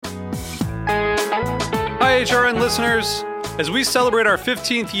HRN listeners. As we celebrate our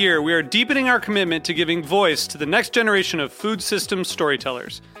 15th year, we are deepening our commitment to giving voice to the next generation of food systems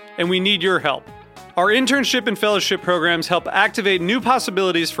storytellers, and we need your help. Our internship and fellowship programs help activate new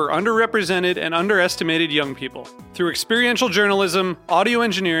possibilities for underrepresented and underestimated young people through experiential journalism, audio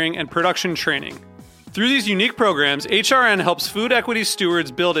engineering, and production training. Through these unique programs, HRN helps food equity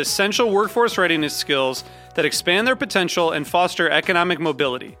stewards build essential workforce readiness skills that expand their potential and foster economic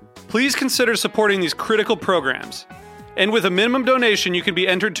mobility. Please consider supporting these critical programs. And with a minimum donation, you can be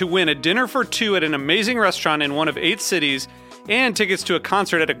entered to win a dinner for two at an amazing restaurant in one of 8 cities and tickets to a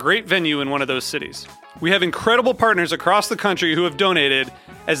concert at a great venue in one of those cities. We have incredible partners across the country who have donated,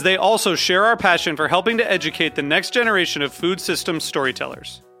 as they also share our passion for helping to educate the next generation of food systems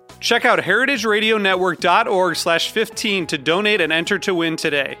storytellers. Check out heritageradionetwork.org/15 to donate and enter to win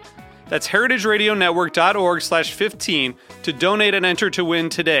today. That's heritageradionetwork.org/15 to donate and enter to win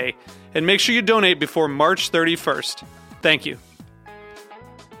today. And make sure you donate before March 31st. Thank you.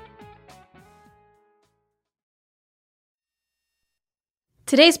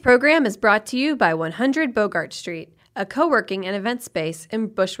 Today's program is brought to you by 100 Bogart Street, a co-working and event space in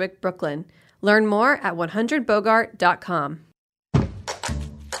Bushwick, Brooklyn. Learn more at 100bogart.com.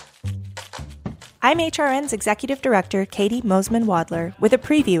 I'm HRN's Executive Director, Katie Mosman-Wadler, with a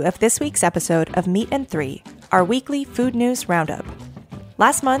preview of this week's episode of Meat and Three, our weekly food news roundup.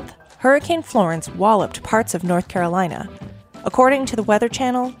 Last month, Hurricane Florence walloped parts of North Carolina. According to the Weather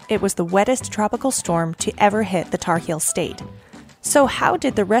Channel, it was the wettest tropical storm to ever hit the Tar Heel state. So how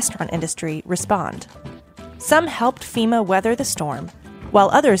did the restaurant industry respond? Some helped FEMA weather the storm, while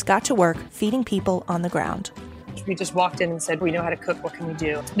others got to work feeding people on the ground. We just walked in and said, we know how to cook, what can we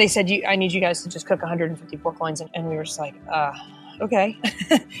do? They said, I need you guys to just cook 150 pork loins. And we were just like, okay.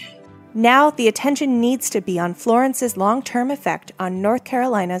 Now the attention needs to be on Florence's long-term effect on North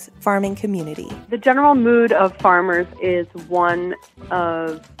Carolina's farming community. The general mood of farmers is one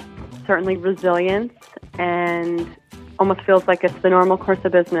of certainly resilience, and almost feels like it's the normal course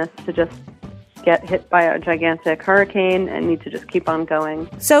of business to just get hit by a gigantic hurricane and need to just keep on going.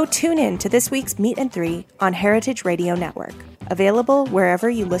 So tune in to this week's Meat and Three on Heritage Radio Network, available wherever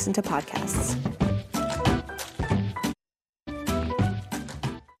you listen to podcasts.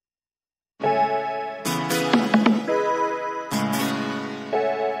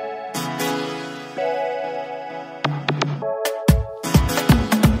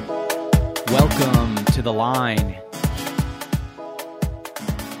 Welcome to The Line.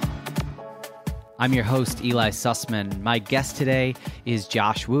 I'm your host, Eli Sussman. My guest today is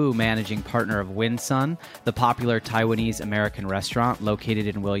Josh Wu, managing partner of Winsun, the popular Taiwanese-American restaurant located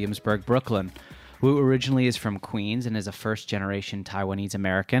in Williamsburg, Brooklyn. Wu originally is from Queens and is a first-generation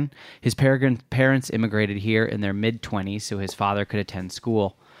Taiwanese-American. His parents immigrated here in their mid-20s so his father could attend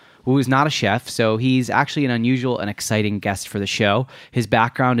school. Wu is not a chef, so he's actually an unusual and exciting guest for the show. His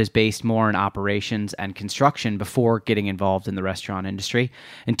background is based more in operations and construction before getting involved in the restaurant industry.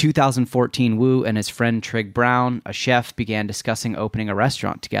 In 2014, Wu and his friend Trig Brown, a chef, began discussing opening a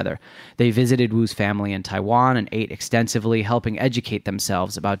restaurant together. They visited Wu's family in Taiwan and ate extensively, helping educate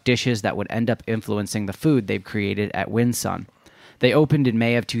themselves about dishes that would end up influencing the food they've created at Winsun. They opened in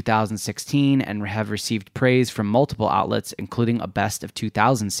May of 2016 and have received praise from multiple outlets, including a Best of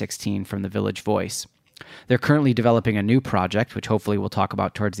 2016 from The Village Voice. They're currently developing a new project, which hopefully we'll talk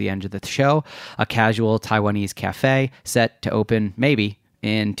about towards the end of the show, a casual Taiwanese cafe set to open maybe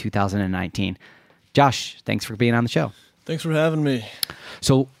in 2019. Josh, thanks for being on the show. Thanks for having me.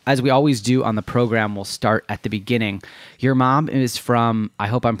 So, as we always do on the program, we'll start at the beginning. Your mom is from, I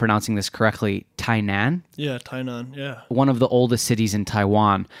hope I'm pronouncing this correctly, Tainan? Yeah, Tainan, yeah. One of the oldest cities in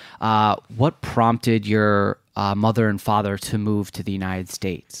Taiwan. What prompted your mother and father to move to the United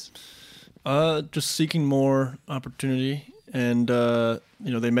States? Just seeking more opportunity. And,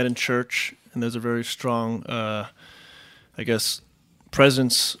 they met in church, and there's a very strong,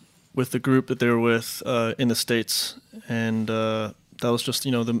 presence with the group that they were with in the States. And that was just,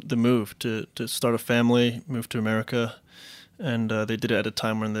 the move to start a family, move to America. And they did it at a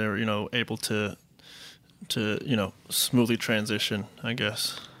time when they were, able to smoothly transition, I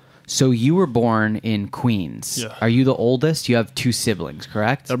guess. So you were born in Queens. Yeah. Are you the oldest? You have 2 siblings,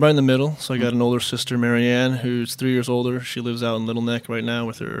 correct? I'm right in the middle. So I got an older sister, Marianne, who's 3 years older. She lives out in Little Neck right now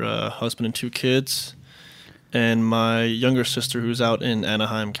with her husband and 2 kids. And my younger sister, who's out in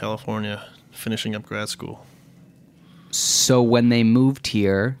Anaheim, California, finishing up grad school. So when they moved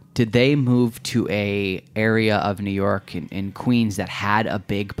here, did they move to a area of New York in Queens that had a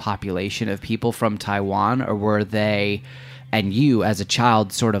big population of people from Taiwan, or were they, and you as a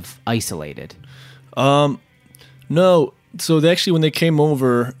child, sort of isolated? No. So they actually, when they came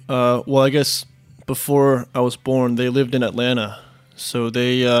over, I guess before I was born, they lived in Atlanta. So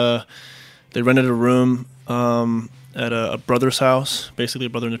they rented a room at a brother's house, basically a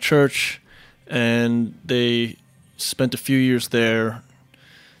brother in the church, and they spent a few years there.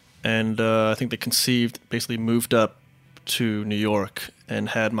 And I think they conceived, basically moved up to New York, and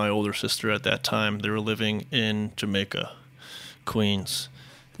had my older sister at that time. They were living in Jamaica, Queens,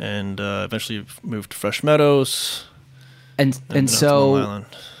 and eventually moved to Fresh Meadows. And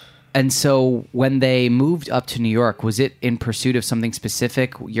so when they moved up to New York, was it in pursuit of something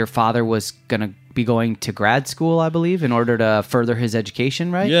specific? Your father was going to be going to grad school, I believe, in order to further his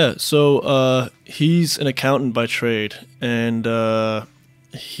education, right? Yeah, so he's an accountant by trade, and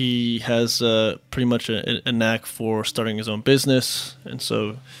he has pretty much a knack for starting his own business, and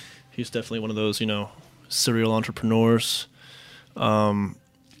so he's definitely one of those, serial entrepreneurs.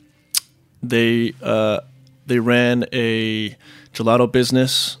 They ran a gelato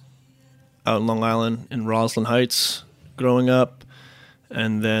business out in Long Island in Roslyn Heights growing up,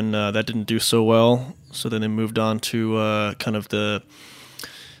 and then that didn't do so well, so then they moved on to kind of the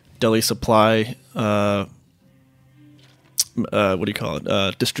deli supply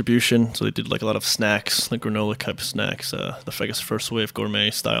distribution. So they did like a lot of snacks, like granola type of snacks, I guess first wave gourmet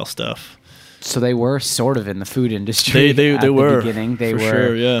style stuff. So they were sort of in the food industry. They were the beginning. They were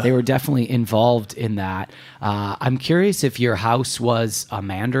sure, yeah. They were definitely involved in that. I'm curious if your house was a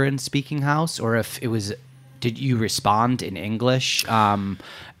Mandarin speaking house, or if it was. Did you respond in English?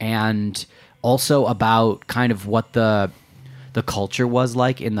 And also about kind of what the culture was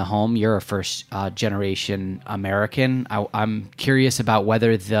like in the home. You're a first generation American. I'm curious about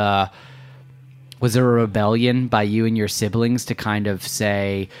whether was there a rebellion by you and your siblings to kind of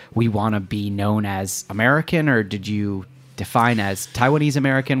say, we want to be known as American, or did you define as Taiwanese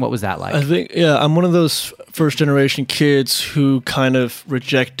American? What was that like? I think, I'm one of those first generation kids who kind of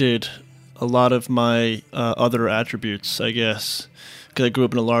rejected a lot of my other attributes, I guess, because I grew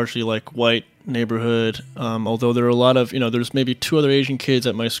up in a largely like white neighborhood, although there are a lot of, there's maybe 2 other Asian kids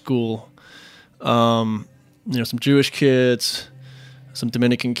at my school, some Jewish kids, some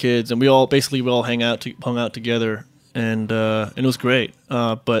Dominican kids, and we all hung out together, and it was great.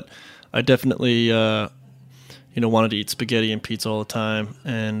 But I definitely wanted to eat spaghetti and pizza all the time,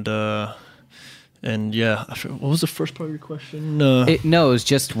 and yeah, what was the first part of your question? It knows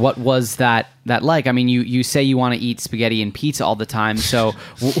just what was that like? I mean, you say you want to eat spaghetti and pizza all the time. So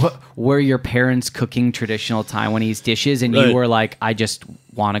were your parents cooking traditional Taiwanese dishes, and right. You were like, I just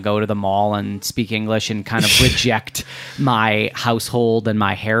want to go to the mall and speak English and kind of reject my household and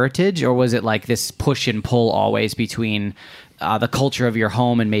my heritage? Or was it like this push and pull always between the culture of your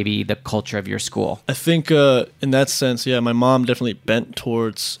home and maybe the culture of your school? I think in that sense, yeah, my mom definitely bent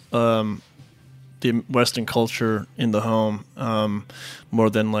towards the Western culture in the home more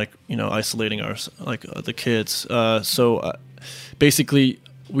than isolating the kids. So basically,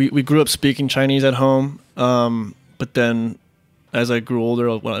 we grew up speaking Chinese at home, but then as I grew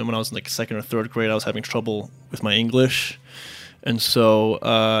older, when I was in like 2nd or 3rd grade, I was having trouble with my English. And so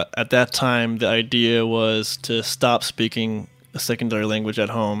at that time, the idea was to stop speaking a secondary language at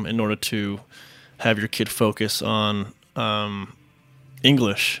home in order to have your kid focus on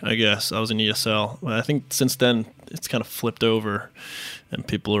English, I guess. I was in ESL. But I think since then, it's kind of flipped over, and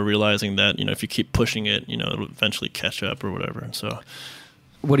people are realizing that, if you keep pushing it, it'll eventually catch up or whatever. And so...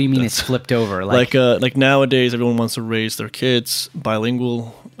 What do you mean it's flipped over? Like nowadays, everyone wants to raise their kids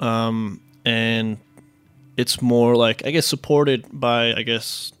bilingual, and it's more like, I guess, supported by,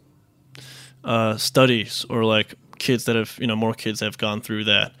 studies, or like kids that have, more kids that have gone through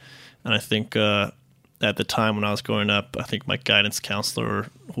that. And I think at the time when I was growing up, I think my guidance counselor or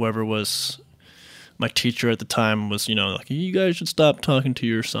whoever was my teacher at the time was, like, you guys should stop talking to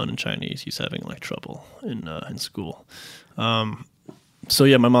your son in Chinese. He's having like trouble in school. So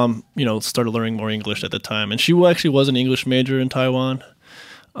yeah, my mom, started learning more English at the time, and she actually was an English major in Taiwan.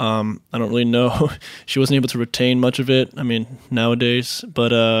 I don't really know. She wasn't able to retain much of it, nowadays,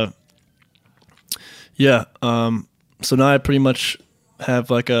 but yeah. So now I pretty much have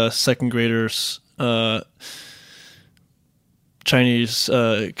like a 2nd grader's Chinese,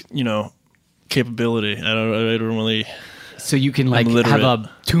 capability. I don't really. So you can like have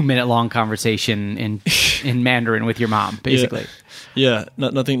a 2-minute long conversation in Mandarin with your mom, basically. Yeah,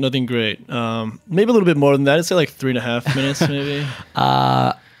 nothing great. Maybe a little bit more than that. I'd say like 3.5 minutes, maybe.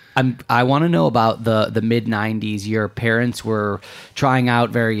 I want to know about the mid 90s. Your parents were trying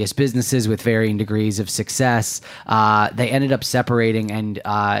out various businesses with varying degrees of success. They ended up separating, and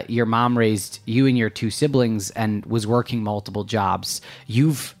your mom raised you and your 2 siblings and was working multiple jobs.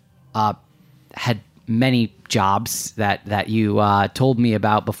 You've had many jobs that you told me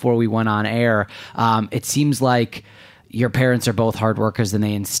about before we went on air, it seems like your parents are both hard workers and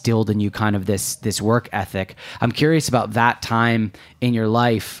they instilled in you kind of this work ethic. I'm curious about that time in your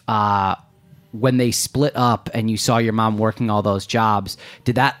life when they split up and you saw your mom working all those jobs.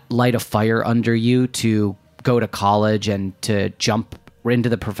 Did that light a fire under you to go to college and to jump into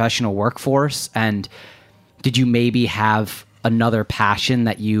the professional workforce? And did you maybe have another passion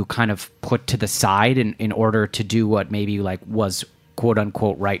that you kind of put to the side in order to do what maybe like was quote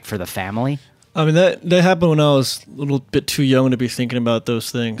unquote right for the family? I mean, that happened when I was a little bit too young to be thinking about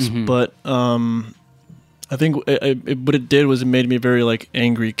those things. Mm-hmm. But I think what it did was it made me a very like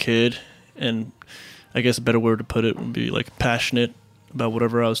angry kid, and I guess a better word to put it would be like passionate about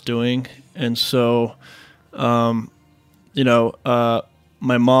whatever I was doing. And so, my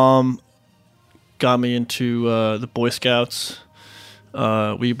mom got me into the Boy Scouts,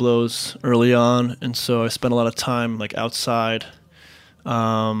 Webelos early on, and so I spent a lot of time like outside.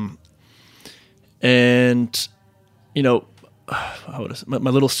 And my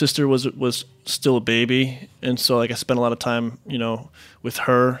little sister was still a baby, and so like I spent a lot of time with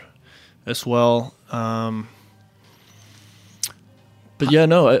her as well. But yeah,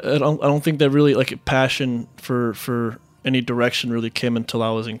 no, I don't think that really like a passion for any direction really came until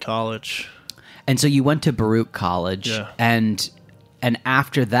I was in college. And so you went to Baruch College, yeah. and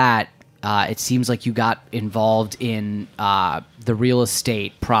after that, it seems like you got involved in the real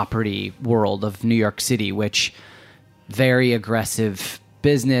estate property world of New York City, which very aggressive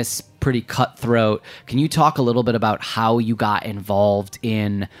business, pretty cutthroat. Can you talk a little bit about how you got involved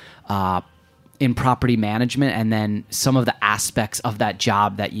in property management, and then some of the aspects of that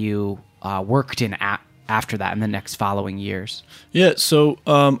job that you worked in after that in the next following years? Yeah, so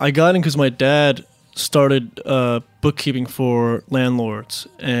I got in because my dad started bookkeeping for landlords,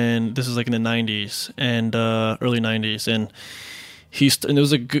 and this is like in the 90s and early 90s, and it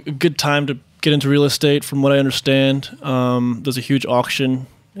was a good time to get into real estate from what I understand. There's a huge auction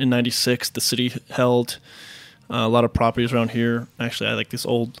in 96 the city held, a lot of properties around here. Actually, I like this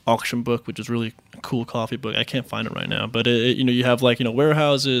old auction book, which is really a cool coffee book. I can't find it right now, but you have like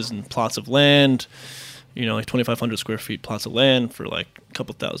warehouses and plots of land, like 2,500 square feet plots of land for like a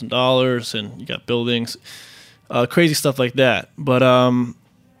couple $1,000s, and you got buildings, crazy stuff like that. But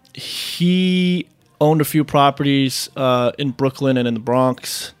he owned a few properties in Brooklyn and in the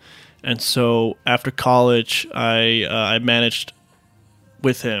Bronx, and so after college, I managed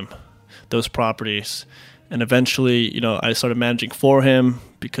with him those properties, and eventually, I started managing for him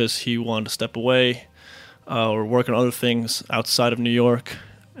because he wanted to step away or work on other things outside of New York,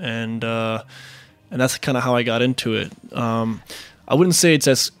 and that's kind of how I got into it. I wouldn't say it's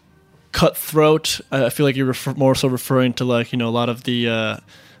as cutthroat. I feel like you're more so referring to like, a lot of the,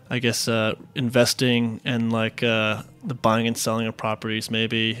 investing and like the buying and selling of properties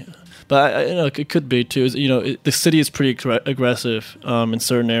maybe. But it could be too. The city is pretty aggressive in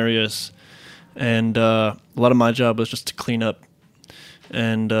certain areas. And a lot of my job was just to clean up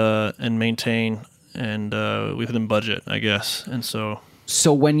and maintain and within budget, I guess. And so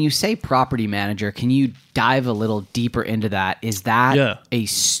when you say property manager, can you dive a little deeper into that? Is that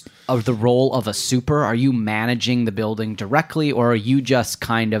the role of a super? Are you managing the building directly, or are you just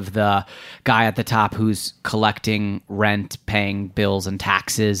kind of the guy at the top who's collecting rent, paying bills and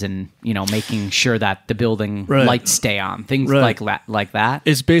taxes, and making sure that the building lights stay on, things like that?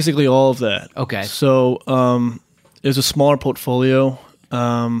 It's basically all of that. Okay. So it's a smaller portfolio.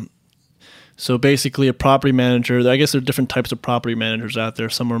 So basically a property manager, I guess there are different types of property managers out there.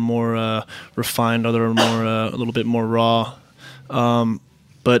 Some are more refined, other are more a little bit more raw.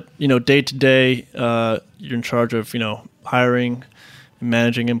 But, day to day, you're in charge of, hiring and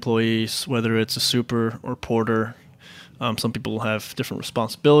managing employees, whether it's a super or porter. Some people have different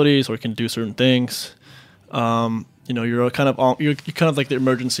responsibilities or can do certain things. You're kind of like the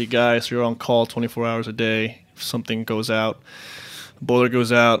emergency guy, so you're on call 24 hours a day. If something goes out, a boiler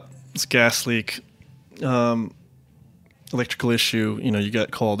goes out, it's a gas leak, electrical issue, you get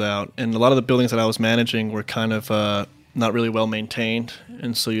called out. And a lot of the buildings that I was managing were kind of not really well maintained,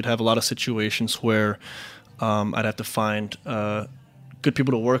 and so you'd have a lot of situations where I'd have to find good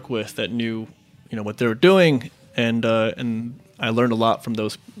people to work with that knew, what they were doing, and I learned a lot from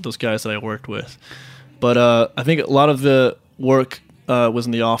those guys that I worked with. But I think a lot of the work was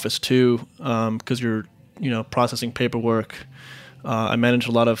in the office too, because you're processing paperwork. I managed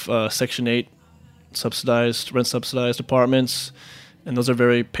a lot of Section 8 rent subsidized apartments, and those are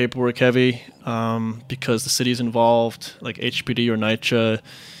very paperwork heavy because the city's involved, like HPD or NYCHA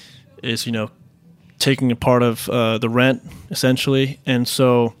is, taking a part of the rent essentially. And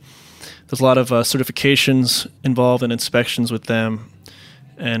so there's a lot of certifications involved and inspections with them.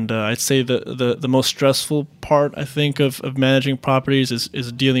 And I'd say the most stressful part, I think, of managing properties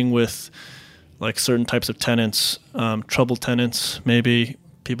is dealing with like certain types of tenants, troubled tenants, maybe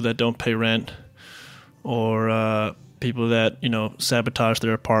people that don't pay rent, or people that sabotage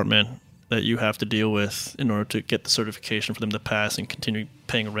their apartment that you have to deal with in order to get the certification for them to pass and continue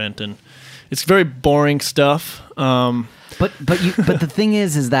paying rent. And it's very boring stuff. But the thing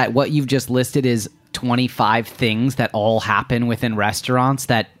is that what you've just listed is 25 things that all happen within restaurants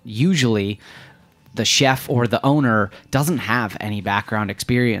that usually the chef or the owner doesn't have any background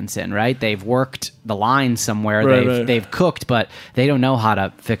experience in, right? They've worked the line somewhere, they've cooked, but they don't know how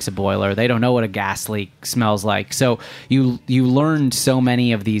to fix a boiler. They don't know what a gas leak smells like. So you learned so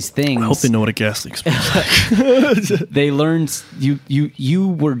many of these things. I hope they know what a gas leak smells like. They learned you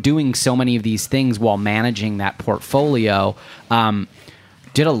were doing so many of these things while managing that portfolio.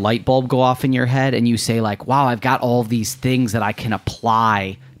 Did a light bulb go off in your head and you say like, wow, I've got all of these things that I can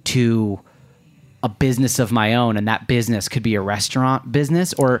apply to a business of my own, and that business could be a restaurant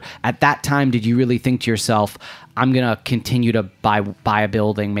business? Or at that time, did you really think to yourself, I'm going to continue to buy a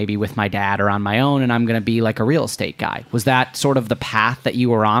building maybe with my dad or on my own, and I'm going to be like a real estate guy? Was that sort of the path that you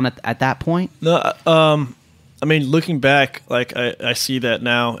were on at that point? No, I mean, looking back, like I see that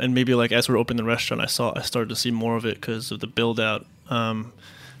now, and maybe like as we're opening the restaurant, I started to see more of it because of the build out.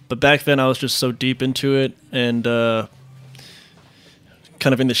 But back then I was just so deep into it and kind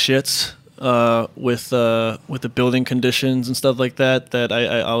of in the shits with the building conditions and stuff like that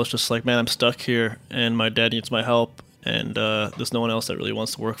I was just like, man, I'm stuck here and my dad needs my help, and there's no one else that really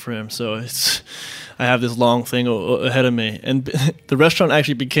wants to work for him. So I have this long thing ahead of me, and the restaurant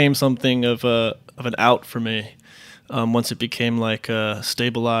actually became something of an out for me once it became like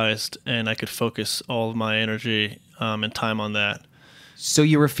stabilized and I could focus all of my energy and time on that. So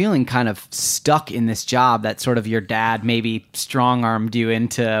you were feeling kind of stuck in this job that sort of your dad maybe strong-armed you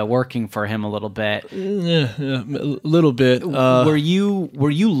into working for him a little bit. Yeah, a little bit. Were you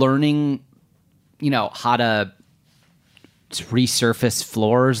learning, how to resurface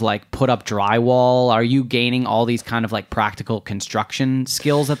floors, like put up drywall? Are you gaining all these kind of like practical construction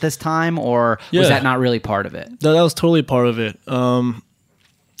skills at this time, or was that not really part of it? No, that was totally part of it.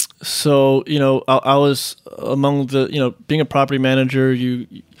 So, I was among the, being a property manager, you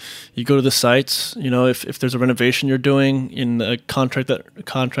go to the sites, if there's a renovation you're doing in a contractor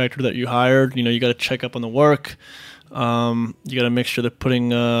that you hired, you got to check up on the work. You got to make sure they're putting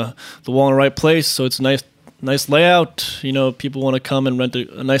the wall in the right place so it's nice layout. People want to come and rent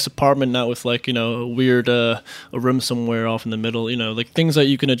a nice apartment, not with like, a weird a room somewhere off in the middle, like things that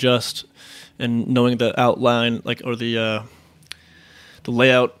you can adjust, and knowing the outline, like, or the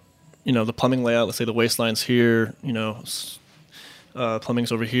layout, the plumbing layout. Let's say the wasteline's here,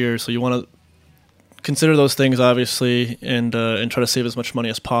 plumbing's over here. So you want to consider those things, obviously, and try to save as much money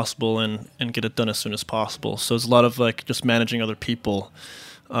as possible and get it done as soon as possible. So there's a lot of like just managing other people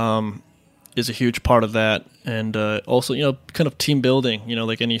is a huge part of that. And also, kind of team building,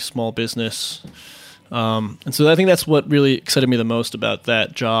 like any small business. And so I think that's what really excited me the most about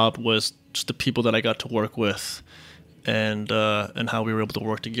that job, was just the people that I got to work with. And how we were able to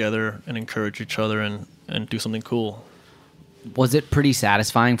work together and encourage each other and do something cool. Was it pretty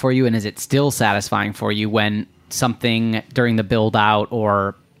satisfying for you, and is it still satisfying for you when something during the build out,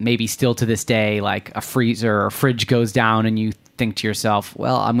 or maybe still to this day, like a freezer or fridge goes down and you think to yourself,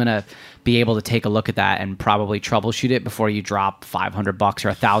 well, I'm going to be able to take a look at that and probably troubleshoot it before you drop $500 or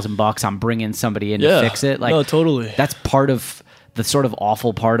 $1,000 on bringing somebody in to fix it? Like, no, totally. That's part of the sort of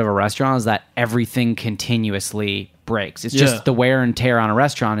awful part of a restaurant, is that everything continuously breaks. It's just the wear and tear on a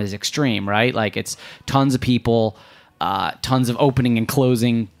restaurant is extreme, right? Like, it's tons of people, tons of opening and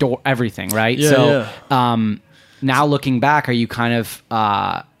closing door, everything, right? Now looking back, are you kind of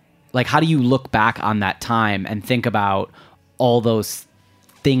like, how do you look back on that time and think about all those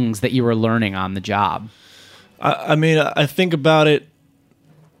things that you were learning on the job? I mean, I think about it,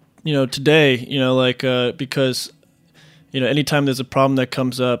 today, because anytime there's a problem that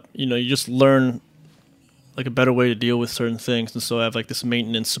comes up, you just learn like a better way to deal with certain things. And so I have like this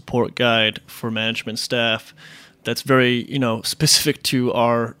maintenance support guide for management staff that's very, specific to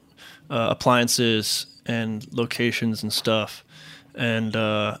our appliances and locations and stuff. And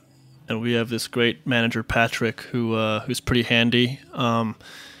we have this great manager, Patrick, who's pretty handy.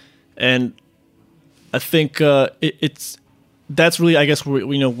 And I think that's really, I guess, what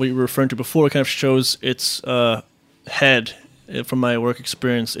we were referring to before. It kind of shows its head from my work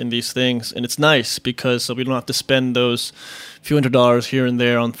experience in these things, and it's nice because we don't have to spend those few $100s here and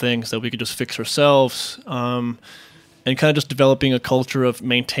there on things that we could just fix ourselves, and kind of just developing a culture of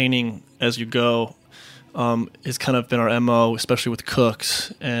maintaining as you go has kind of been our MO, especially with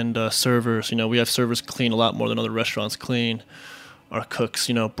cooks and servers. You know, we have servers clean a lot more than other restaurants clean. Our cooks,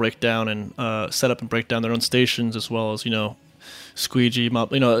 you know, break down and set up and break down their own stations, as well as, you know, squeegee,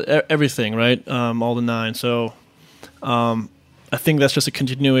 mop, you know, everything, right? All the nine. So I think that's just a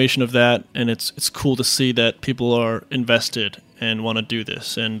continuation of that, and it's cool to see that people are invested and want to do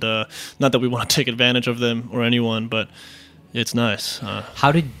this. And not that we want to take advantage of them or anyone, but it's nice.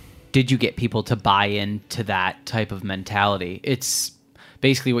 How did you get people to buy into that type of mentality? It's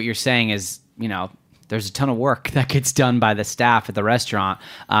basically what you're saying is, you know, there's a ton of work that gets done by the staff at the restaurant.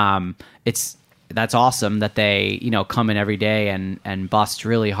 That's awesome that they, you know, come in every day and bust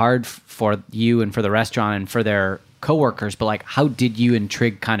really hard for you and for the restaurant and for their coworkers. But like, how did you and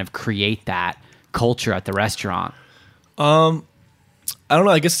Trig kind of create that culture at the restaurant? I don't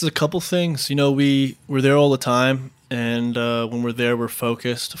know. I guess it's a couple things. You know, we're there all the time, and when we're there, we're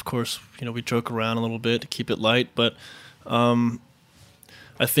focused. Of course, you know, we joke around a little bit to keep it light, but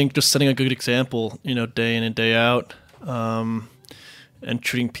I think just setting a good example, you know, day in and day out, and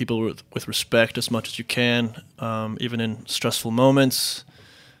treating people with respect as much as you can, even in stressful moments.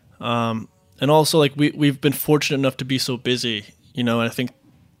 And also, like, we've been fortunate enough to be so busy, you know, and I think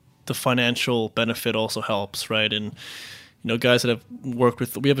the financial benefit also helps, right? And, you know, guys that have worked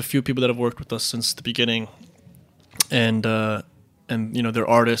with, we have a few people that have worked with us since the beginning, and you know, they're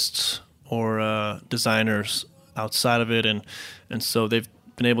artists or designers outside of it, and so they've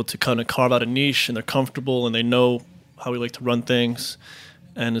been able to kind of carve out a niche, and they're comfortable, and they know how we like to run things,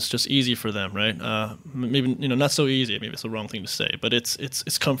 and it's just easy for them, right? Maybe, you know, not so easy. Maybe it's the wrong thing to say, but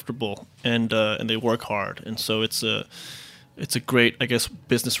it's comfortable, and they work hard, and so it's a great, I guess,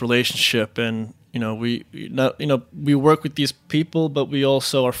 business relationship. And you know, we work with these people, but we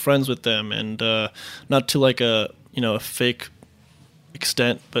also are friends with them, and not to like a fake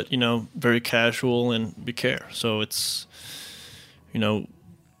extent, but you know, very casual, and we care. So it's, you know,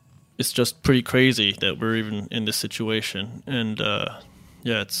 it's just pretty crazy that we're even in this situation, and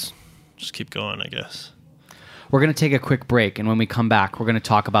yeah, it's just keep going, I guess. We're going to take a quick break, and when we come back, we're going to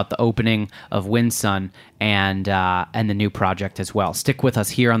talk about the opening of WinSun and the new project as well. Stick with us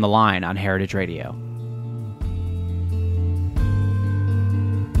here on The Line on Heritage Radio.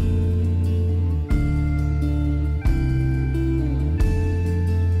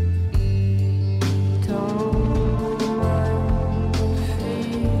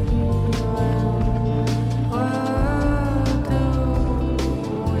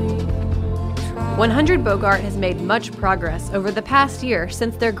 "100 Bogart has made much progress over the past year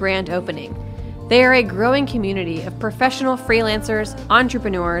since their grand opening. They are a growing community of professional freelancers,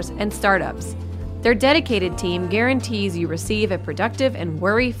 entrepreneurs, and startups. Their dedicated team guarantees you receive a productive and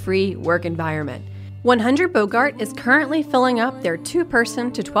worry-free work environment. 100 Bogart is currently filling up their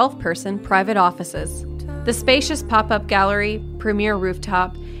 2-person to 12-person private offices. The spacious pop-up gallery, premier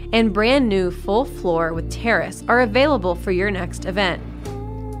rooftop, and brand new full floor with terrace are available for your next event.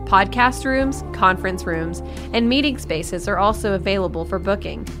 Podcast rooms, conference rooms, and meeting spaces are also available for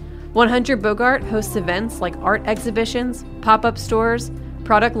booking. 100 Bogart hosts events like art exhibitions, pop-up stores,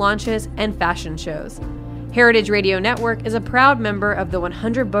 product launches, and fashion shows. Heritage Radio Network is a proud member of the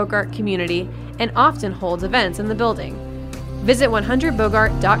 100 Bogart community and often holds events in the building. Visit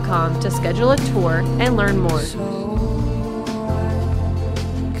 100bogart.com to schedule a tour and learn more.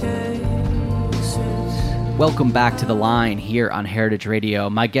 Welcome back to The Line here on Heritage Radio.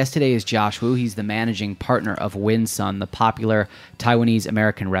 My guest today is Josh Wu. He's the managing partner of WinSun, the popular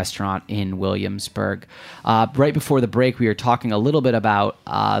Taiwanese-American restaurant in Williamsburg. Right before the break, we were talking a little bit about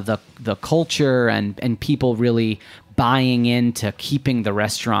the culture and people really buying into keeping the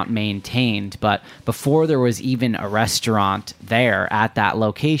restaurant maintained. But before there was even a restaurant there at that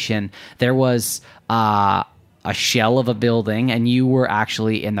location, there was a shell of a building, and you were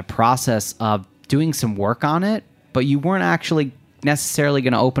actually in the process of doing some work on it, but you weren't actually necessarily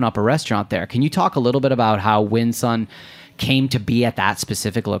going to open up a restaurant there. Can you talk a little bit about how WinSun came to be at that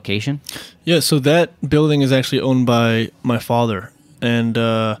specific location? Yeah, so that building is actually owned by my father, and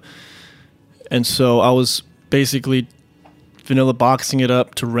so I was basically vanilla boxing it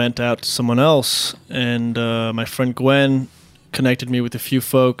up to rent out to someone else, and my friend Gwen connected me with a few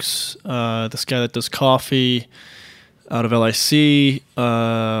folks. This guy that does coffee out of LIC,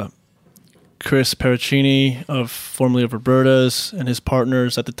 Chris Pericini, formerly of Roberta's, and his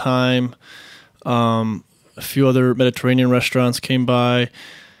partners at the time. A few other Mediterranean restaurants came by,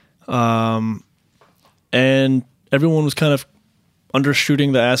 and everyone was kind of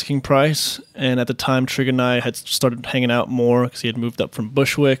undershooting the asking price. And at the time, Trig and I had started hanging out more because he had moved up from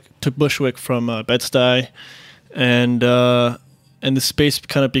Bushwick from Bed-Stuy, and the space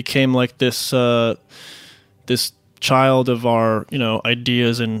kind of became like this this child of our,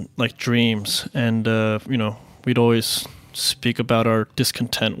 ideas and like dreams. And, we'd always speak about our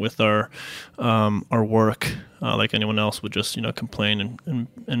discontent with our work, like anyone else would just, complain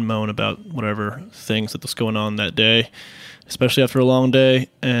and moan about whatever things that was going on that day, especially after a long day.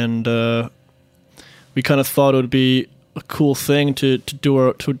 And we kind of thought it would be a cool thing to do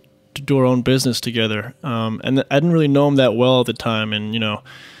our own business together. And I didn't really know him that well at the time. And,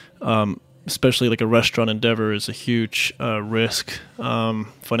 especially like a restaurant endeavor is a huge risk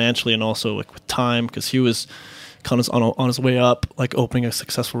financially and also like with time, because he was kind of on his way up, like opening a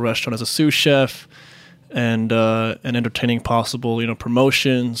successful restaurant as a sous chef and entertaining possible,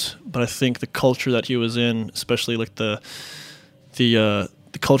 promotions. But I think the culture that he was in, especially like the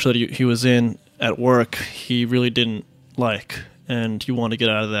culture that he was in at work, he really didn't like, and he wanted to get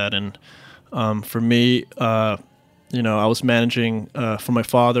out of that. And for me, I was managing for my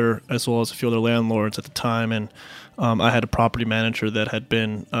father as well as a few other landlords at the time, and I had a property manager that had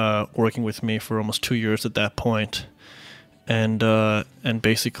been working with me for almost 2 years at that point. And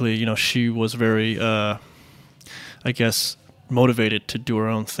basically, she was very, motivated to do her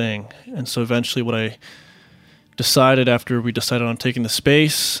own thing. And so eventually what I decided after we decided on taking the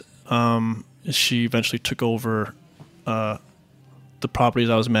space, is she eventually took over the properties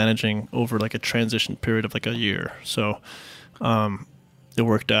I was managing over like a transition period of like a year. So it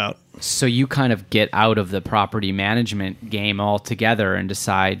worked out. So you kind of get out of the property management game altogether and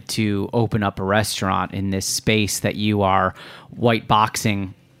decide to open up a restaurant in this space that you are white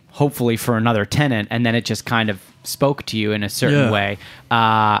boxing, hopefully for another tenant, and then it just kind of spoke to you in a certain way.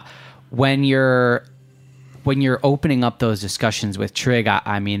 When you're opening up those discussions with Trig,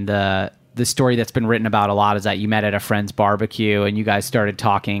 I mean, the story that's been written about a lot is that you met at a friend's barbecue and you guys started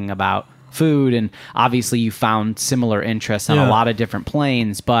talking about food, and obviously you found similar interests on a lot of different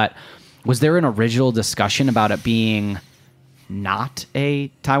planes. But was there an original discussion about it being not a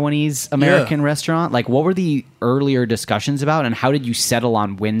Taiwanese American restaurant? Like, what were the earlier discussions about, and how did you settle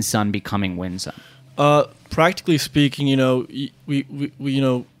on Win Sun becoming Win Sun? Practically speaking,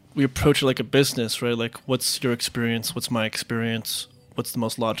 we approach it like a business, right? Like, what's your experience? What's my experience? What's the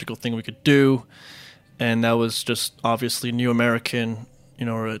most logical thing we could do? And that was just obviously New American,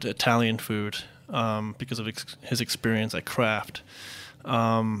 or Italian food, because of his experience at Kraft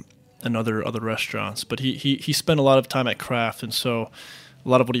and other restaurants. But he spent a lot of time at Kraft, and so a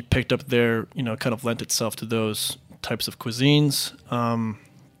lot of what he picked up there, kind of lent itself to those types of cuisines.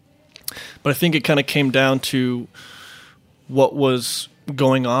 But I think it kind of came down to what was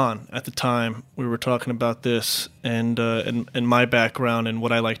going on at the time. We were talking about this and my background and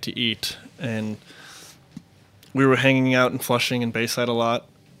what I like to eat, and we were hanging out in Flushing and Bayside a lot,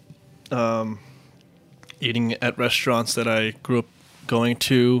 eating at restaurants that I grew up going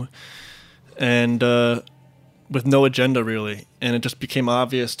to, and with no agenda really. And it just became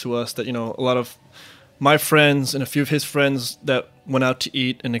obvious to us that, a lot of my friends and a few of his friends that went out to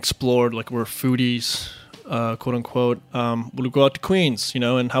eat and explored, like were foodies, quote unquote, would go out to Queens,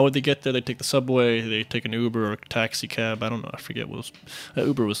 and how would they get there? They'd take the subway, they'd take an Uber or a taxi cab. I don't know. I forget what was,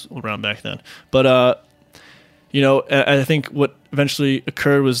 Uber was around back then. But, I think what eventually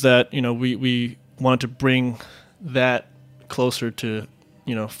occurred was that, we wanted to bring that closer to,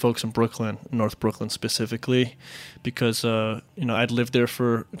 folks in Brooklyn, North Brooklyn specifically, because, I'd lived there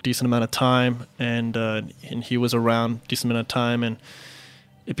for a decent amount of time, and he was around a decent amount of time, and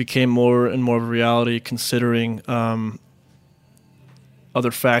it became more and more of a reality considering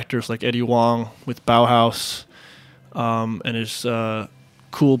other factors like Eddie Wong with Bauhaus and his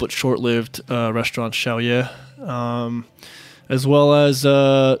cool but short-lived restaurant Xiaoye, as well as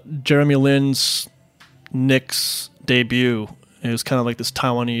Jeremy Lin's Nick's debut. It was kind of like this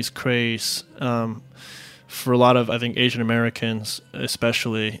Taiwanese craze for a lot of, I think, Asian Americans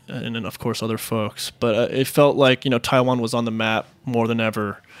especially, and then of course other folks. But it felt like, Taiwan was on the map more than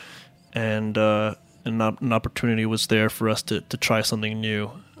ever, and an opportunity was there for us to try something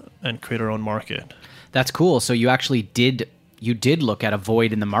new and create our own market. That's cool. So you actually did look at a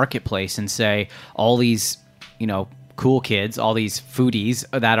void in the marketplace and say, all these, cool kids, all these foodies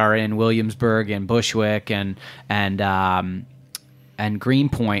that are in Williamsburg and Bushwick and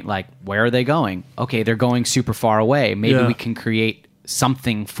Greenpoint, like, where are they going? Okay, they're going super far away. Maybe we can create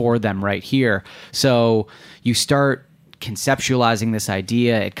something for them right here. So you start conceptualizing this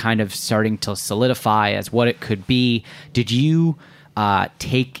idea, it kind of starting to solidify as what it could be. Did you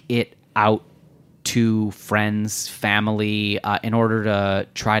take it out to friends, family, in order to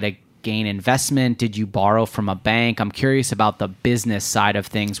try to gain investment? Did you borrow from a bank? I'm curious about the business side of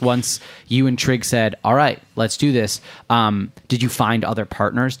things. Once you and Trig said, all right, let's do this, did you find other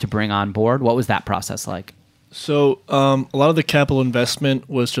partners to bring on board? What was that process like? So a lot of the capital investment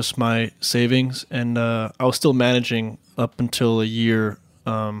was just my savings, and I was still managing up until our year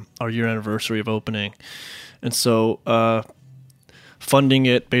anniversary of opening. And so funding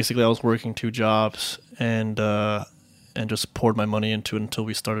it, basically I was working 2 jobs and just poured my money into it until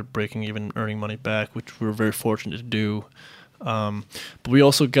we started breaking even, earning money back, which we were very fortunate to do. But we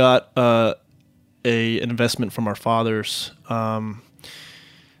also got an investment from our fathers of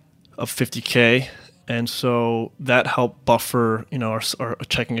 $50K. And so that helped buffer, our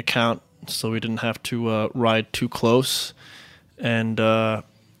checking account, so we didn't have to ride too close. And,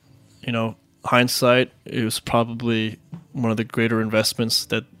 hindsight, it was probably one of the greater investments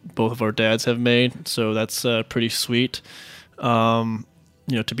that both of our dads have made. So that's pretty sweet, to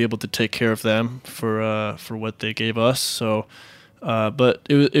be able to take care of them for what they gave us. So, but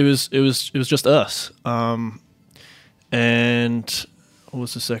it was just us. And what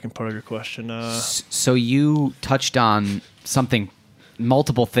was the second part of your question? So you touched on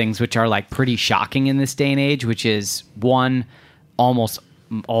multiple things, which are like pretty shocking in this day and age, which is one, almost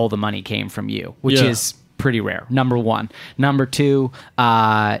all the money came from you, which is pretty rare. Number one. Number two,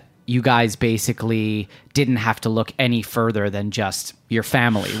 you guys basically didn't have to look any further than just your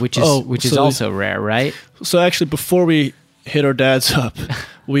family, which is also rare, right? So actually, before we hit our dads up,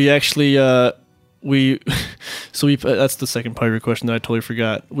 we actually that's the second part of your question that I totally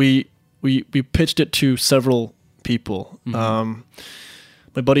forgot. We pitched it to several people. Mm-hmm.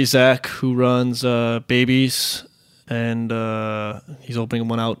 My buddy Zach, who runs Babies, and he's opening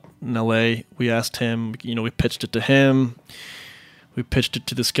one out in LA. We asked him, we pitched it to him. We pitched it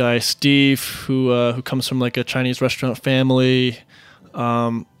to this guy Steve, who comes from like a Chinese restaurant family.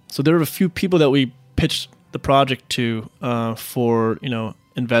 So there were a few people that we pitched the project to for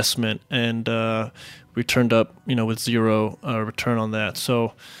investment, and we turned up with zero return on that.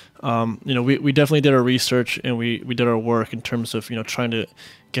 So we definitely did our research, and we did our work in terms of trying to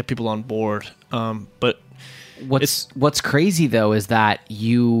get people on board. But what's crazy though is that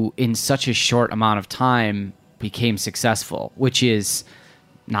you, in such a short amount of time, became successful, which is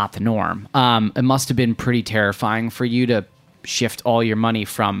not the norm. It must have been pretty terrifying for you to shift all your money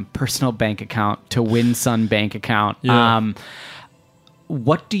from personal bank account to WinSun bank account. Yeah.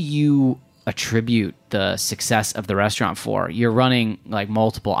 What do you attribute the success of the restaurant for? You're running like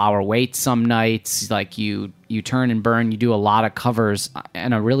multiple hour waits some nights, like you turn and burn, you do a lot of covers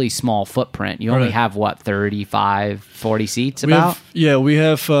in a really small footprint. You only have 35, 40 seats about? We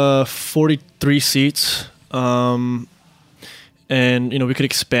have 43 seats. And we could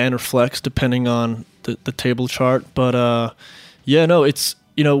expand or flex depending on the table chart, but it's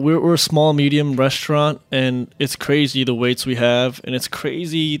we're a small medium restaurant, and it's crazy the weights we have, and it's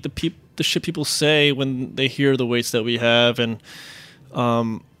crazy the shit people say when they hear the weights that we have, and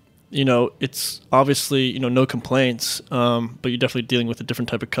it's obviously no complaints, but you're definitely dealing with a different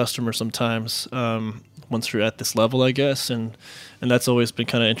type of customer sometimes once you're at this level, I guess, and that's always been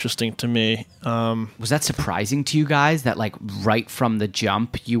kind of interesting to me. Was that surprising to you guys that like right from the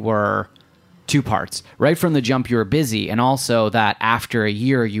jump you were? Two parts. Right from the jump, you were busy, and also that after a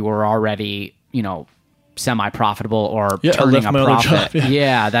year, you were already, semi-profitable or turning a profit. Job,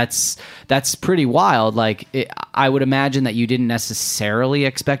 yeah, that's pretty wild. Like, I would imagine that you didn't necessarily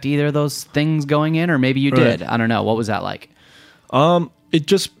expect either of those things going in, or maybe you did. I don't know. What was that like?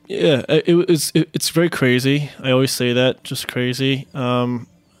 It's very crazy. I always say that, just crazy.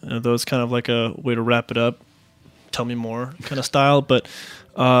 That was kind of like a way to wrap it up. Tell me more kind of style, but.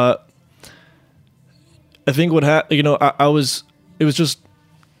 I think what happened, it was just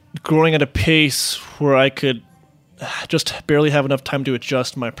growing at a pace where I could just barely have enough time to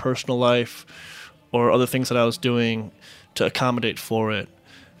adjust my personal life or other things that I was doing to accommodate for it.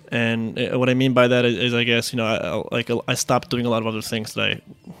 And what I mean by that is I guess, I stopped doing a lot of other things that I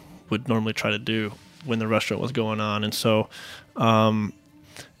would normally try to do when the restaurant was going on. And so, but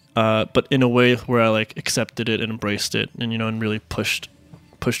in a way where I like accepted it and embraced it and, and really pushed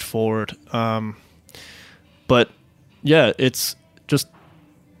forward. But yeah, it's just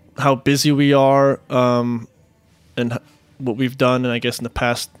how busy we are, and what we've done, and I guess in the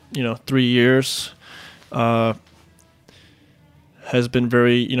past, 3 years, has been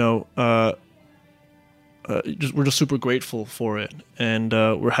very, we're just super grateful for it, and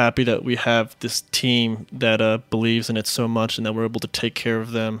we're happy that we have this team that believes in it so much, and that we're able to take care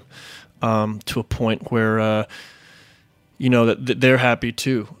of them to a point where. That they're happy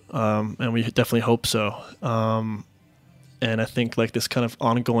too, and we definitely hope so. And I think like this kind of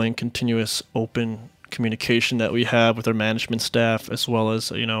ongoing, continuous, open communication that we have with our management staff, as well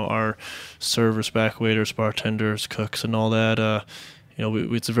as our servers, back waiters, bartenders, cooks, and all that.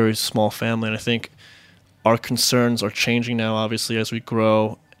 It's a very small family, and I think our concerns are changing now, obviously, as we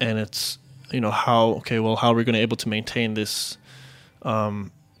grow. And it's how are we going to able to maintain this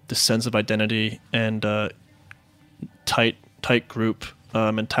this sense of identity and tight group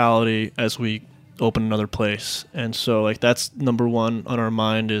mentality as we open another place. And so like that's number one on our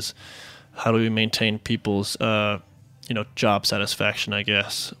mind is how do we maintain people's job satisfaction, I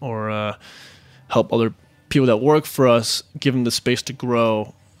guess, or help other people that work for us, give them the space to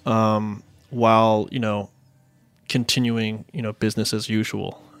grow while continuing business as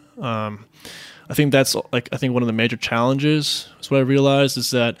usual. I think that's one of the major challenges. Is what I realized is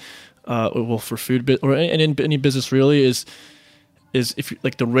that for food or in any business really is if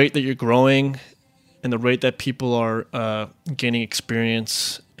like the rate that you're growing and the rate that people are gaining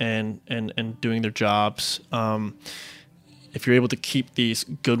experience and doing their jobs, if you're able to keep these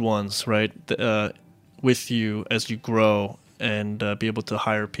good ones right with you as you grow and be able to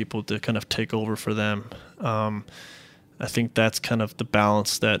hire people to kind of take over for them, I think that's kind of the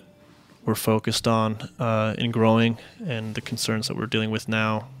balance that we're focused on in growing and the concerns that we're dealing with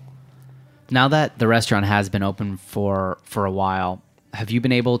now. Now that the restaurant has been open for a while, have you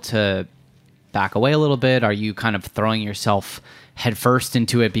been able to back away a little bit? Are you kind of throwing yourself headfirst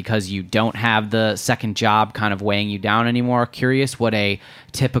into it because you don't have the second job kind of weighing you down anymore? Curious what a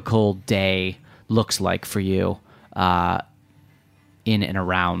typical day looks like for you in and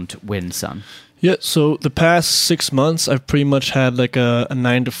around WinSun. Yeah, so the past 6 months, I've pretty much had like a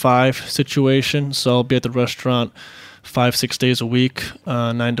 9-to-5 situation. So I'll be at the restaurant 5-6 days a week,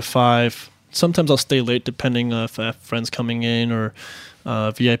 9 to 5. Sometimes I'll stay late depending if I have friends coming in or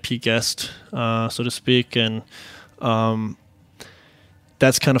VIP guest, so to speak. And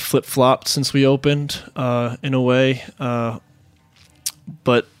that's kind of flip-flopped since we opened in a way.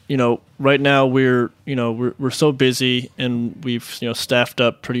 But right now we're so busy and we've staffed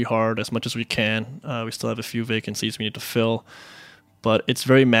up pretty hard as much as we can. We still have a few vacancies we need to fill, but it's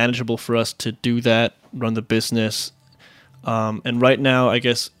very manageable for us to do that, run the business. And right now, I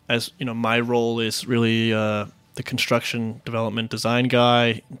guess as my role is really the construction development design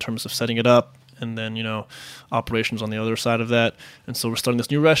guy in terms of setting it up, and then operations on the other side of that. And so we're starting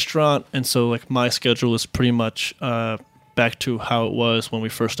this new restaurant, and so like my schedule is pretty much back to how it was when we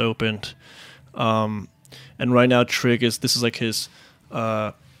first opened. And right now Trig this is like his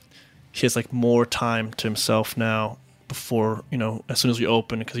he has like more time to himself now before as soon as we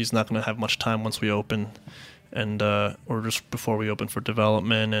open, because he's not going to have much time once we open, and or just before we open for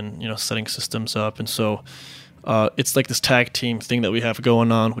development and setting systems up. And so it's like this tag team thing that we have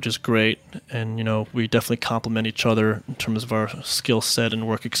going on, which is great. And we definitely complement each other in terms of our skill set and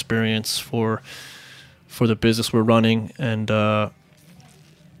work experience for the business we're running. And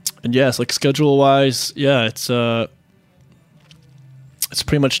yes, like schedule wise, yeah, it's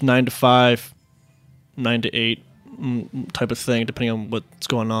pretty much 9 to 5, 9 to 8 type of thing, depending on what's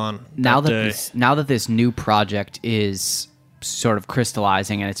going on now that now that this new project is sort of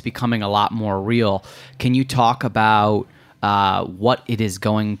crystallizing and it's becoming a lot more real, can you talk about what it is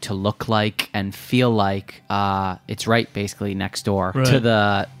going to look like and feel like? It's right basically next door to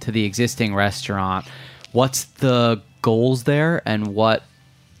the existing restaurant. What's the goals there, and what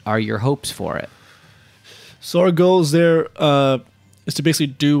are your hopes for it? So our goals there is to basically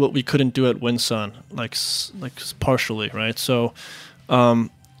do what we couldn't do at WinSun, like partially, right? So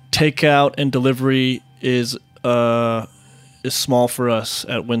takeout and delivery is small for us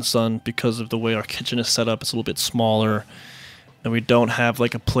at WinSun because of the way our kitchen is set up. It's a little bit smaller, and we don't have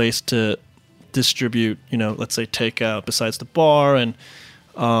like a place to distribute, let's say takeout besides the bar. And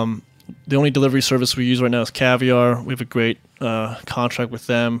the only delivery service we use right now is Caviar. We have a great contract with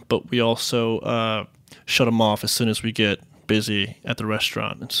them, but we also shut them off as soon as we get busy at the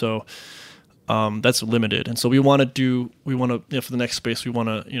restaurant. And so that's limited. And so we want to for the next space, we want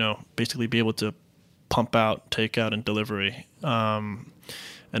to, basically be able to pump out takeout and delivery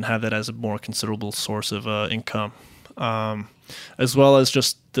and have that as a more considerable source of income. As well as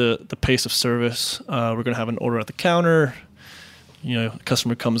just the pace of service. We're going to have an order at the counter.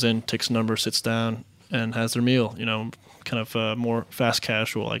 Customer comes in, takes a number, sits down, and has their meal. Kind of more fast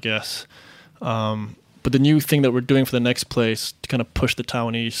casual, I guess. But the new thing that we're doing for the next place to kind of push the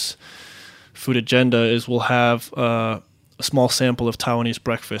Taiwanese food agenda is we'll have a small sample of Taiwanese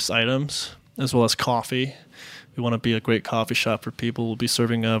breakfast items as well as coffee. We want to be a great coffee shop for people. We'll be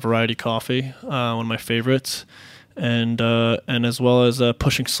serving variety coffee, one of my favorites. and as well as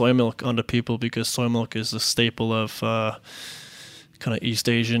pushing soy milk onto people, because soy milk is a staple of kind of East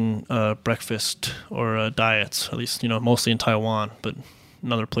Asian breakfast or diets, at least mostly in Taiwan, but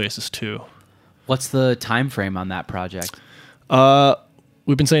in other places too. What's the time frame on that project?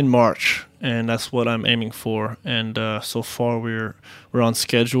 We've been saying March, and that's what I'm aiming for. And so far, we're on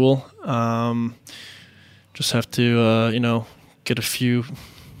schedule. Just have to get a few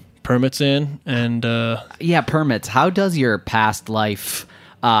permits in, and permits. How does your past life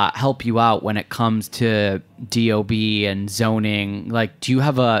help you out when it comes to DOB and zoning? Like, do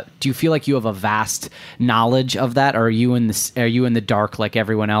you feel like you have a vast knowledge of that, or are you in the dark like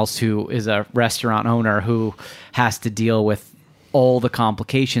everyone else who is a restaurant owner who has to deal with all the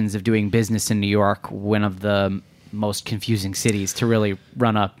complications of doing business in New York, one of the most confusing cities to really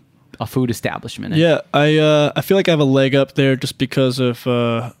run a food establishment in? Yeah, I feel like I have a leg up there just because of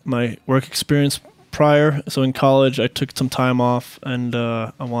my work experience prior. So in college, I took some time off, and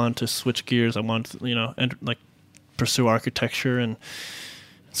I wanted to switch gears. I wanted to, pursue architecture, and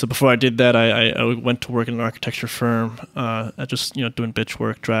so before I did that, I went to work in an architecture firm, just doing bitch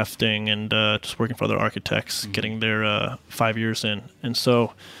work, drafting, and just working for other architects, getting their 5 years in, and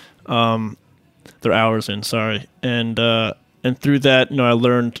so their hours in. Sorry, and through that, I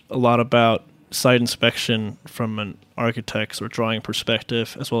learned a lot about site inspection from an architect's or drawing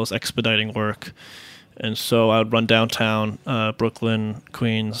perspective, as well as expediting work. And so I would run downtown, Brooklyn,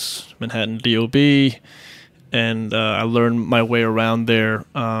 Queens, Manhattan, DOB. And I learned my way around there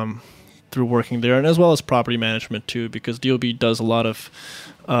through working there, and as well as property management too, because DOB does a lot of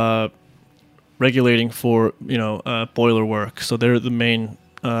regulating for boiler work. So they're the main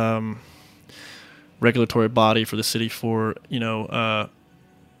regulatory body for the city for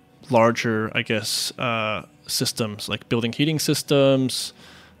larger, I guess, systems like building heating systems,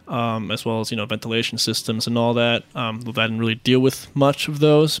 as well as ventilation systems and all that. I didn't really deal with much of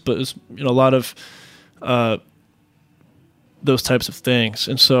those, but it's a lot of those types of things.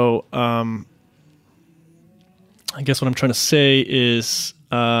 And so I guess what I'm trying to say is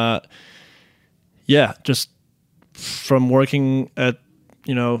just from working at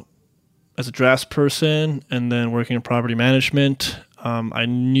as a drafts person and then working in property management, I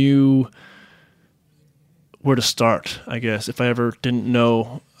knew where to start. I guess if I ever didn't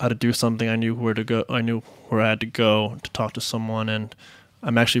know how to do something, I knew where to go. I knew where I had to go to talk to someone. And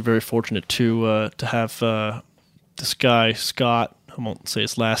I'm actually very fortunate to have this guy, Scott. I won't say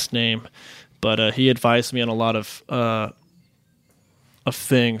his last name, but he advised me on a lot of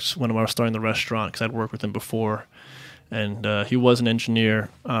things when I was starting the restaurant, because I'd worked with him before, and he was an engineer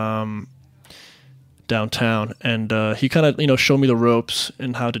downtown, and he kind of showed me the ropes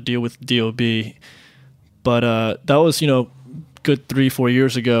and how to deal with DOB. But that was good 3-4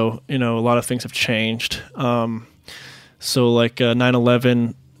 years ago. A lot of things have changed. So like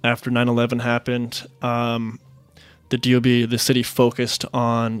 9/11, after 9/11 happened, the DOB, the city focused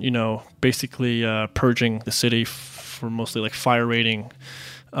on, basically purging the city for mostly like fire rating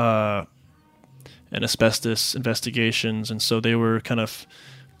and asbestos investigations. And so they were kind of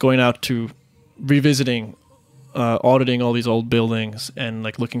going out to revisiting, auditing all these old buildings and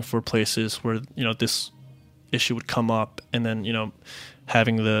like looking for places where, this issue would come up, and then,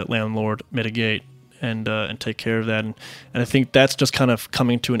 having the landlord mitigate and take care of that. And I think that's just kind of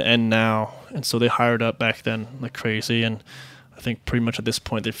coming to an end now. And so they hired up back then like crazy. And I think pretty much at this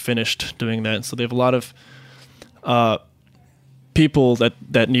point they've finished doing that. And so they have a lot of people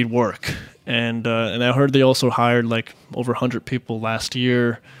that need work. And I heard they also hired like over 100 people last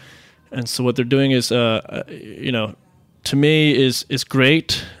year. And so what they're doing is, to me is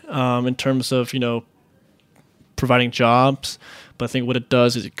great in terms of, providing jobs. But I think what it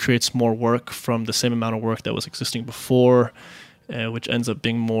does is it creates more work from the same amount of work that was existing before, which ends up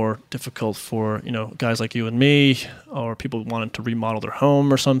being more difficult for, guys like you and me, or people wanting to remodel their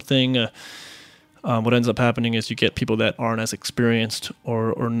home or something. What ends up happening is you get people that aren't as experienced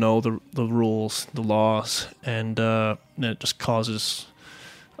or know the rules, the laws, and it just causes,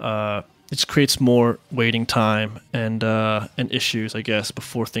 it just creates more waiting time and issues, I guess,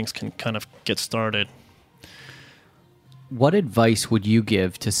 before things can kind of get started. What advice would you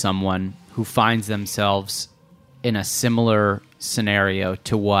give to someone who finds themselves in a similar scenario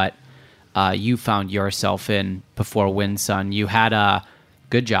to what you found yourself in before WinSun? You had a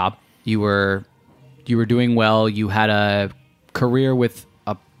good job. You were doing well. You had a career with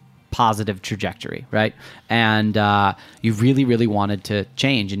a positive trajectory, right? And you really, really wanted to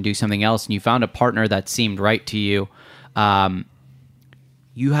change and do something else, and you found a partner that seemed right to you.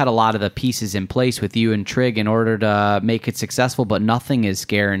 You had a lot of the pieces in place with you and Trig in order to make it successful, but nothing is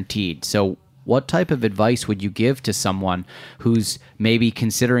guaranteed. So what type of advice would you give to someone who's maybe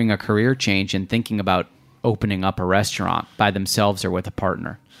considering a career change and thinking about opening up a restaurant by themselves or with a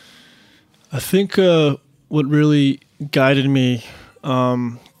partner? I think what really guided me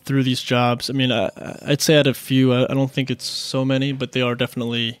through these jobs, I mean, I'd say I had a few. I don't think it's so many, but they are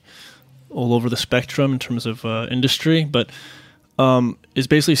definitely all over the spectrum in terms of industry. But is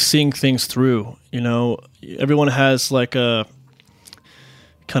basically seeing things through. You know, everyone has like a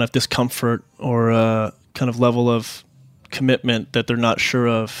kind of discomfort or a kind of level of commitment that they're not sure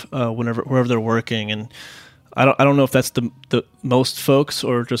of wherever they're working, and I don't know if that's the most folks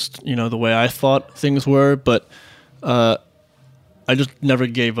or just, you know, the way I thought things were, but I just never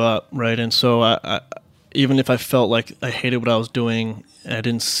gave up, right? And so I even if I felt like I hated what I was doing and I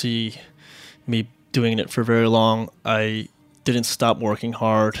didn't see me doing it for very long, I didn't stop working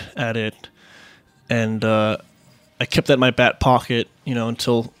hard at it, and I kept that in my back pocket, you know,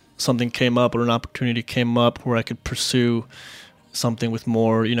 until something came up or an opportunity came up where I could pursue something with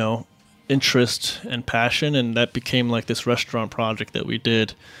more, you know, interest and passion, and that became like this restaurant project that we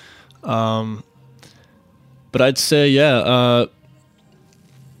did. But I'd say, you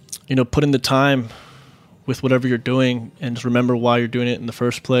know, put in the time with whatever you're doing and just remember why you're doing it in the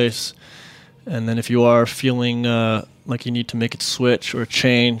first place. And then if you are feeling like you need to make a switch or a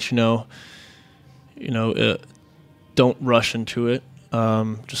change, don't rush into it.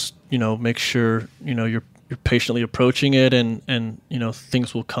 Just, you know, make sure, you know, you're patiently approaching it, and you know,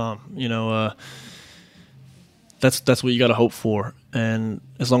 things will come. You know, that's what you got to hope for. And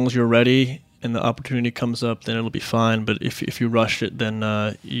as long as you're ready and the opportunity comes up, then it'll be fine. But if you rush it, then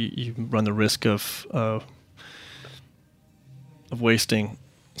you run the risk of wasting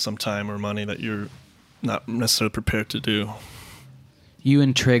some time or money that you're not necessarily prepared to do. You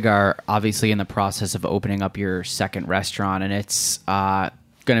and Trig are obviously in the process of opening up your second restaurant, and it's going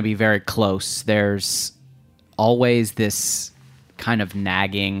to be very close. There's always this kind of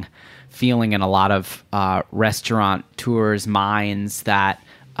nagging feeling in a lot of restaurateurs' minds that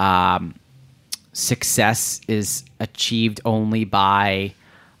success is achieved only by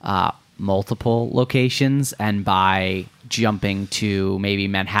multiple locations and by jumping to maybe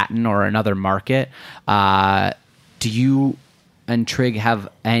Manhattan or another market. Do you and Trig have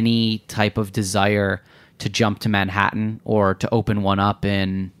any type of desire to jump to Manhattan or to open one up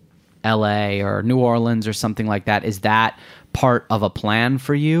in LA or New Orleans or something like that? Is that part of a plan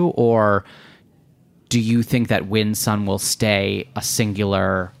for you, or do you think that Win Son will stay a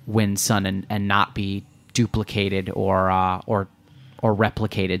singular Win Son and not be duplicated or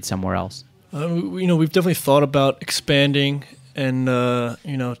replicated somewhere else? You know, we've definitely thought about expanding and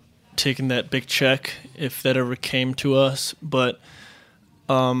you know, taking that big check if that ever came to us, but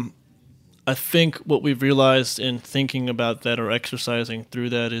I think what we've realized in thinking about that or exercising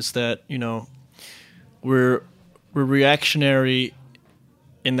through that is that, you know, we're reactionary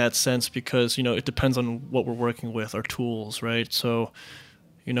in that sense because, you know, it depends on what we're working with, our tools, right? So,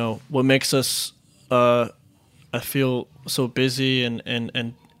 you know, what makes us I feel so busy and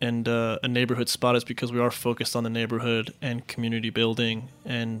a neighborhood spot is because we are focused on the neighborhood and community building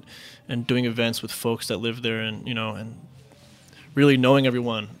and doing events with folks that live there, and, you know, and really knowing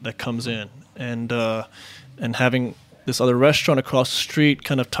everyone that comes in, and having this other restaurant across the street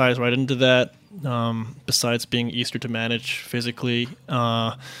kind of ties right into that. Besides being easier to manage physically,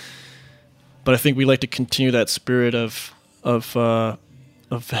 but I think we like to continue that spirit of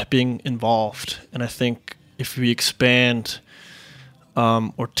being involved, and I think if we expand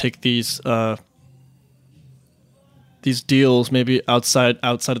or take these deals maybe outside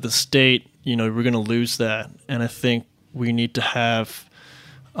of the state, you know, we're going to lose that. And I think we need to have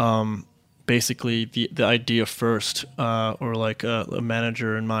basically the idea first, or like a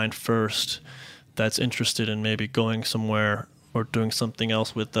manager in mind first that's interested in maybe going somewhere or doing something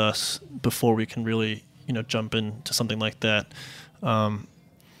else with us before we can really, you know, jump into something like that.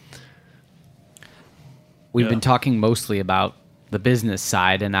 We've been talking mostly about the business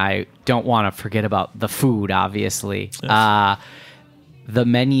side, and I don't want to forget about the food, obviously. Yes. The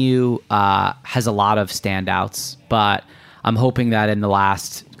menu has a lot of standouts, but I'm hoping that in the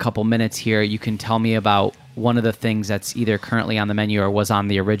last couple minutes here, you can tell me about one of the things that's either currently on the menu or was on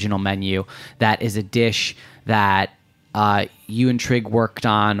the original menu that is a dish that you and Trig worked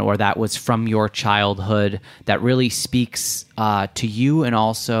on, or that was from your childhood, that really speaks to you and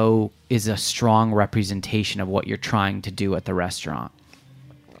also is a strong representation of what you're trying to do at the restaurant.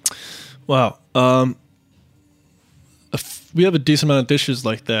 Wow. We have a decent amount of dishes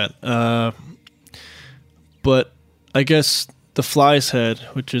like that. But I guess the fly's head,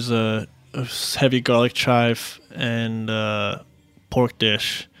 which is a heavy garlic chive and pork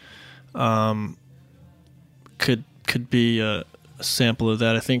dish, could be a sample of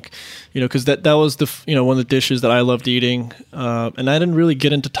that. I think, because that was one of the dishes that I loved eating, and I didn't really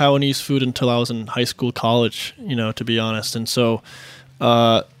get into Taiwanese food until I was in high school, college, to be honest. And so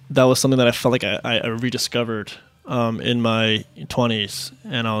that was something that I felt like I rediscovered in my 20s,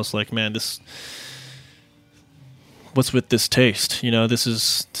 and I was like, man, what's with this taste?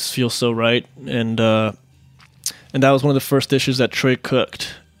 This feels so right. And that was one of the first dishes that Trey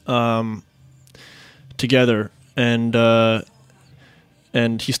cooked together, and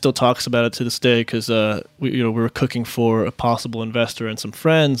he still talks about it to this day, because we were cooking for a possible investor and some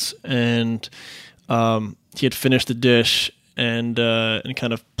friends, and he had finished the dish and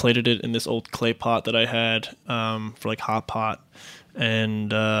kind of plated it in this old clay pot that I had for like hot pot,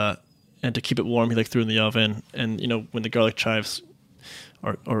 and to keep it warm, he threw it in the oven. And when the garlic chives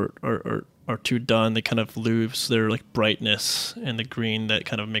are too done, they kind of lose their brightness and the green that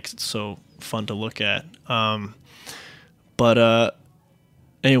kind of makes it so fun to look at. But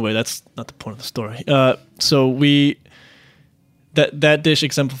anyway, that's not the point of the story. So that dish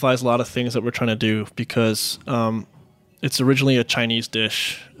exemplifies a lot of things that we're trying to do, because it's originally a Chinese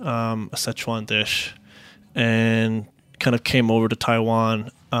dish, a Sichuan dish, and kind of came over to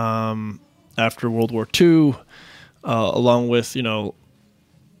Taiwan after World War II, along with the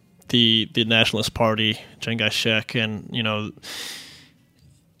Nationalist Party, Chiang Kai-shek, and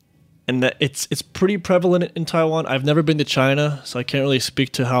that it's pretty prevalent in Taiwan. I've never been to China, so I can't really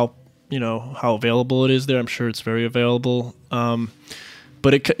speak to how available it is there. I'm sure it's very available, but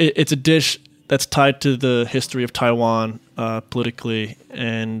it's a dish that's tied to the history of Taiwan politically,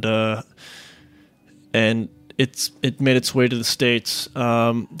 and it made its way to the States.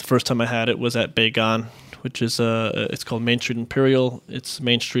 The first time I had it was at Beigan, which is it's called Main Street Imperial. It's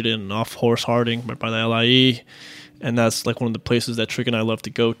Main Street off Horace Harding by the LIE, and that's one of the places that Trick and I love to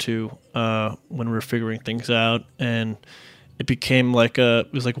go to when we were figuring things out. And it became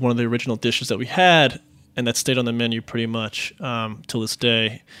it was one of the original dishes that we had, and that stayed on the menu pretty much till this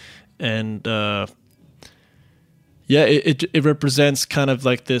day. And it represents kind of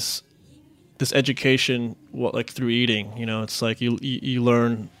this education through eating. It's you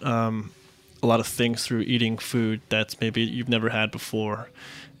learn a lot of things through eating food that's maybe you've never had before.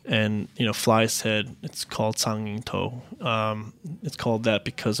 And fly's head, it's called sangyingtou. It's called that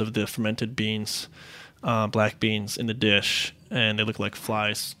because of the fermented beans, black beans in the dish, and they look like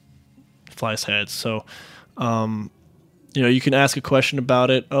flies' heads. So you can ask a question about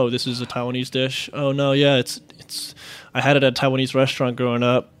it. Oh, this is a Taiwanese dish. Oh no, yeah, it's I had it at a Taiwanese restaurant growing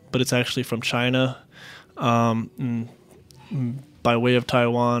up, but it's actually from China, by way of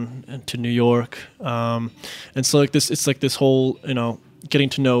Taiwan and to New York. And so it's this whole, getting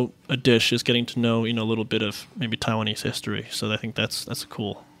to know a dish is getting to know, a little bit of maybe Taiwanese history. So I think that's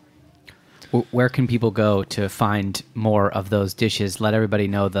cool. Where can people go to find more of those dishes? Let everybody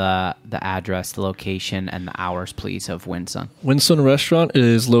know the address, the location, and the hours, please, of Winsun. Winsun Restaurant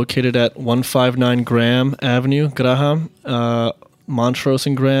is located at 159 Graham Avenue, Graham. Montrose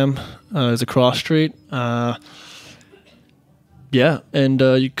and Graham is a cross street. And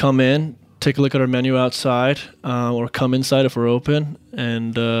you come in, take a look at our menu outside, or come inside if we're open.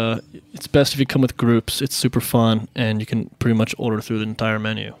 And it's best if you come with groups. It's super fun, and you can pretty much order through the entire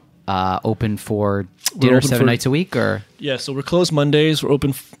menu. Open for dinner open 7 nights a week, or? Yeah, so we're closed Mondays. We're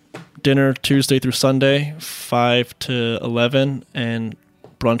open dinner Tuesday through Sunday, 5 to 11, and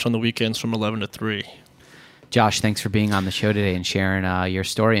brunch on the weekends from 11 to 3. Josh, thanks for being on the show today and sharing your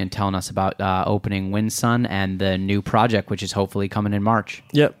story and telling us about opening Winsun and the new project, which is hopefully coming in March.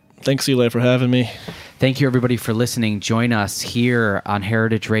 Yep. Thanks, Eli, for having me. Thank you, everybody, for listening. Join us here on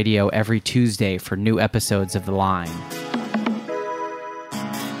Heritage Radio every Tuesday for new episodes of The Line.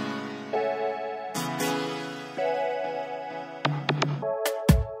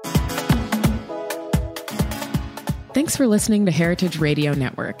 Thanks for listening to Heritage Radio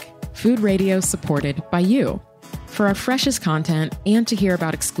Network, food radio supported by you. For our freshest content and to hear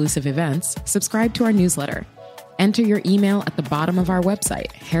about exclusive events, subscribe to our newsletter. Enter your email at the bottom of our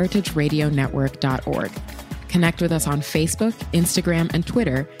website, heritageradionetwork.org. Connect with us on Facebook, Instagram, and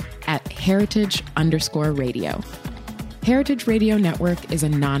Twitter at heritage_radio. Heritage Radio Network is a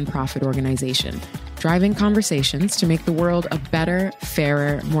nonprofit organization driving conversations to make the world a better,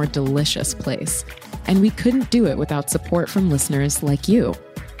 fairer, more delicious place. And we couldn't do it without support from listeners like you.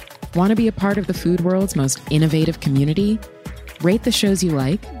 Want to be a part of the food world's most innovative community? Rate the shows you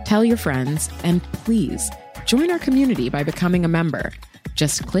like, tell your friends, and please join our community by becoming a member.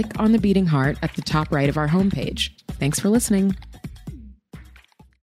 Just click on the beating heart at the top right of our homepage. Thanks for listening.